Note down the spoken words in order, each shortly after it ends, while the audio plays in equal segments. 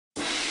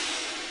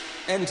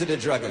Enter the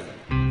Dragon.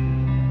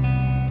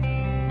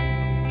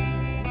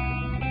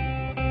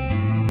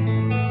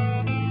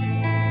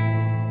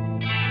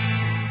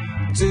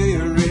 Do you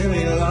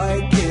really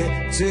like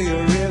it? Do you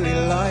really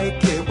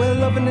like it? We're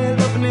loving it,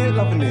 loving it,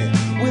 loving it.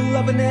 We're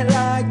loving it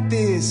like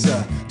this.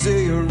 Do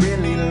you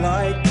really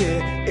like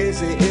it?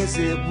 Is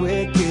it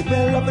wicked?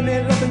 We're loving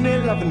it, loving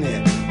it, loving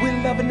it.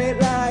 We're loving it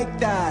like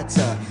that.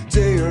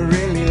 Do you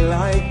really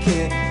like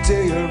it? Do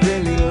you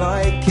really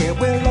like it?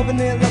 We're loving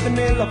it, loving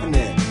it, loving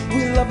it.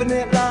 We're loving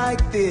it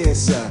like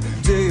this.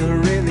 Do you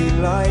really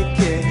like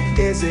it?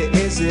 Is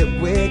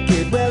it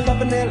wicked? We're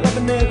loving it,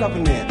 loving it,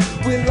 loving it.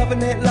 We're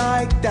loving it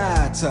like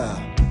that.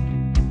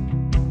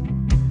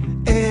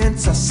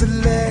 Enter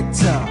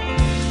selector,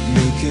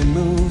 making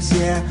moves,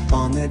 yeah,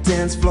 on the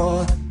dance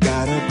floor.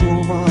 Gotta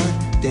groove on,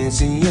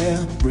 dancing,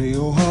 yeah,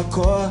 real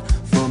hardcore.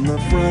 From the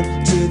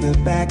front to the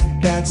back,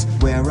 that's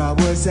where I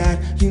was at.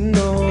 You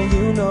know,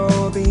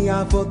 the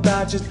awful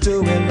thought, just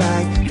do it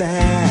like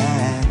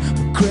that.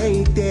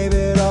 Craig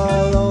David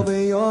all over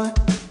your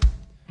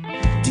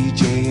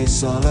DJ,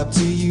 it's all up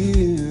to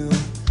you.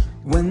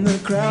 When the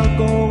crowd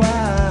go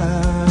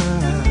wild,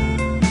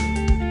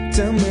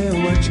 tell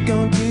me what you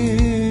gonna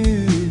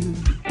do.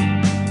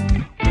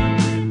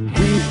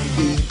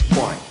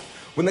 Rewind.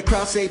 When the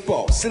crowd say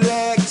ball,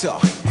 selector.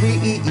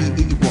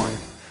 Rewind.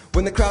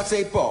 When the crowd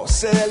say ball,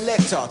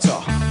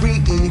 selector.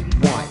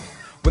 Rewind.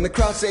 When the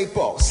crowd say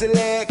ball,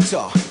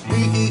 selector.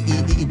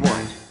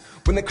 Rewind.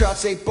 When the crowd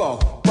say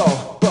ball,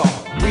 ball, ball.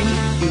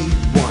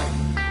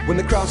 Rewind. When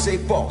the crowd say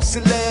ball,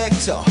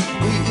 selector.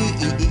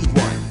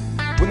 Rewind.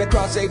 When the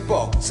crowd say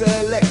ball,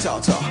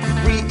 selector,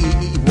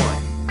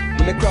 rewind.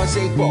 When the crowd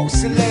say ball,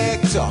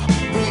 selector,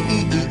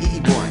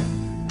 rewind.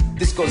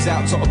 This goes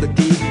out to all the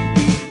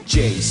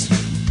DJs.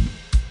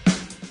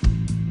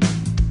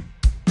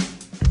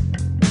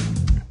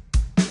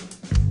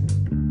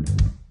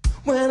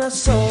 When I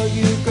saw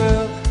you,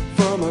 girl,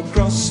 from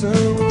across the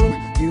room,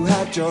 you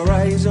had your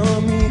eyes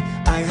on me,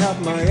 I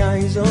had my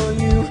eyes on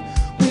you.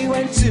 We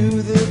went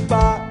to the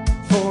bar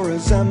for a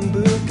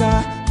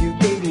Zambuca. You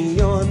gave me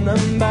your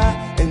number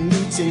and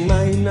you take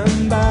my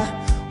number.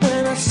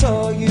 When I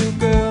saw you,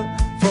 girl,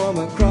 from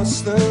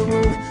across the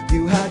room,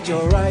 you had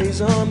your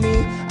eyes on me,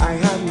 I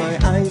had my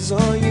eyes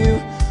on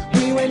you.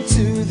 We went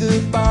to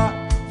the bar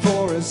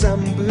for a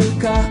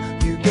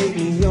Zambuca. You gave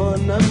me your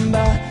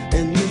number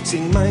and you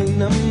take my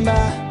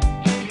number.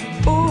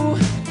 Ooh,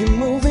 you're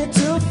moving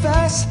too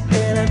fast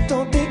and I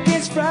don't think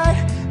it's right.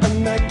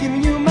 I'm not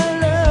giving you my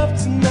love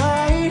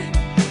tonight.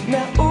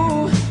 Now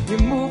ooh, you're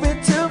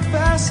moving too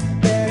fast.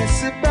 Better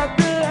sit back,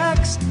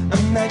 relax.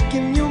 I'm not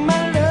giving you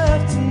my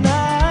love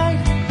tonight.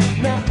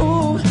 Now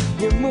ooh,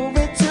 you're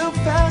moving too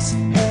fast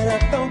and I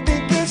don't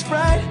think it's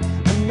right.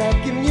 I'm not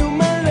giving you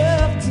my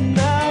love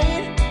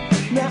tonight.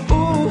 Now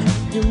ooh,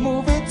 you're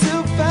moving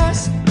too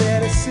fast.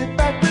 Better sit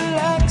back,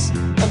 relax.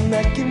 I'm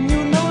not giving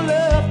you no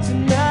love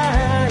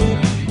tonight.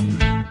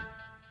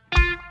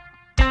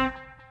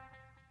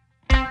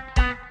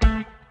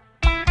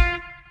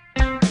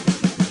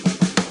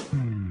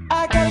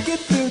 I gotta get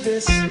through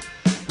this.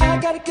 I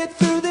gotta get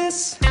through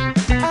this.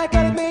 I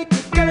gotta make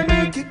it, gotta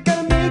make it,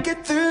 gotta make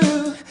it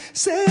through.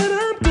 Said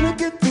I'm gonna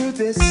get through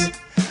this.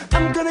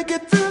 I'm gonna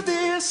get through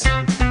this.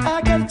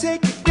 I gotta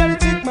take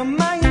my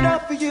mind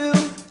off of you.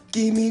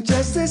 Give me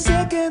just a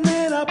second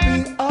and I'll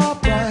be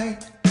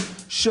alright.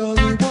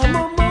 Surely one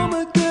more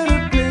moment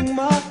gonna bring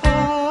my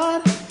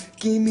heart.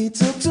 Give me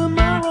till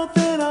tomorrow,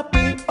 then I'll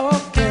be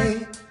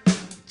okay.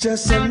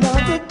 Just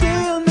another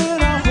day and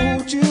then I'll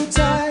hold you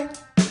tight.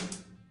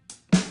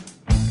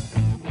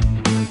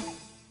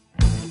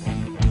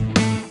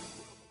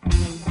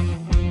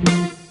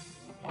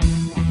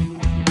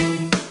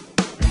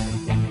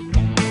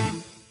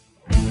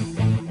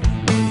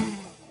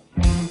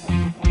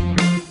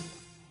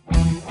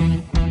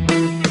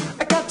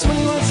 I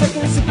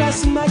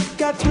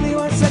got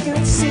 21 seconds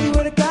to see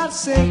what I gotta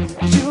say.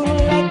 You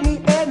don't like me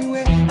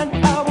anyway, and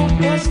I won't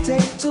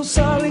hesitate. So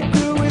sorry,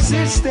 crew,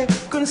 resisting.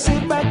 Gonna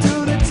sit back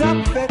to the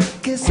top of it.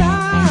 Cause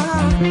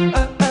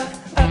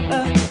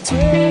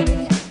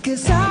 20.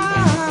 Cause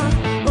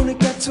I only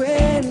got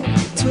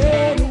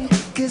 20.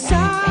 Cause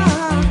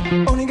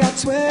I only got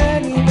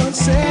 21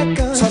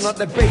 seconds. Turn up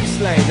the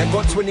baseline. I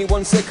got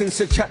 21 seconds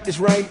to chat this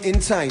rhyme in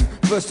time.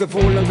 First of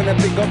all, I'm gonna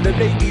pick up the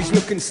ladies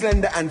looking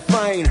slender and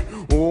fine.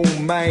 Oh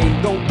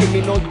man, don't give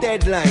me no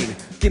deadline.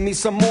 Give me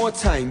some more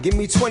time, give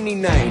me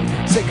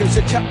 29 seconds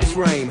to chat this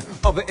rhyme.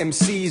 Other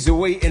MCs are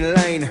waiting in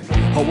line.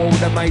 How old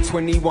am I?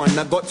 21.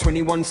 I got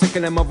 21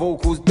 seconds and my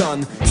vocals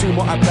done. 2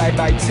 multiplied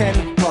by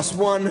 10 plus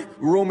 1,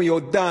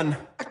 Romeo done.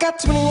 I got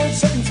 21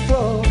 seconds to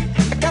go.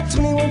 I got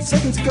 21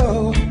 seconds to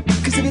go.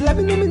 Cause if you let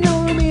me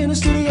know me in the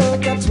studio.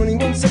 Got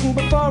 21 seconds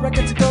before I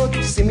get to go. Did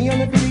you see me on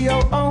the video?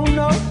 Oh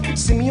no. Did you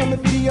see me on the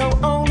video?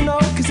 Oh no.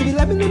 Cause if you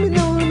let me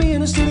know me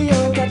in the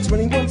studio. Got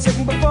 21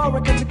 seconds before I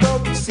get to go.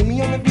 Did you see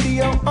me on the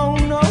video? Oh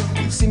no.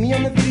 Did you see me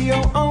on the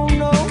video? Oh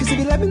no. Cause if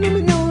you let me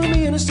know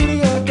me in the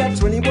studio. Got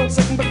 21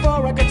 seconds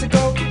before I get to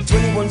go.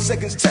 21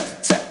 seconds, tap,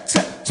 tap,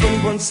 tap.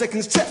 21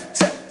 seconds, tap,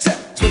 tap,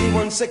 tap.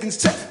 21 seconds,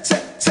 tap,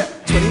 tap, tap.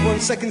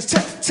 seconds,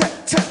 tap, tap,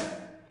 tap.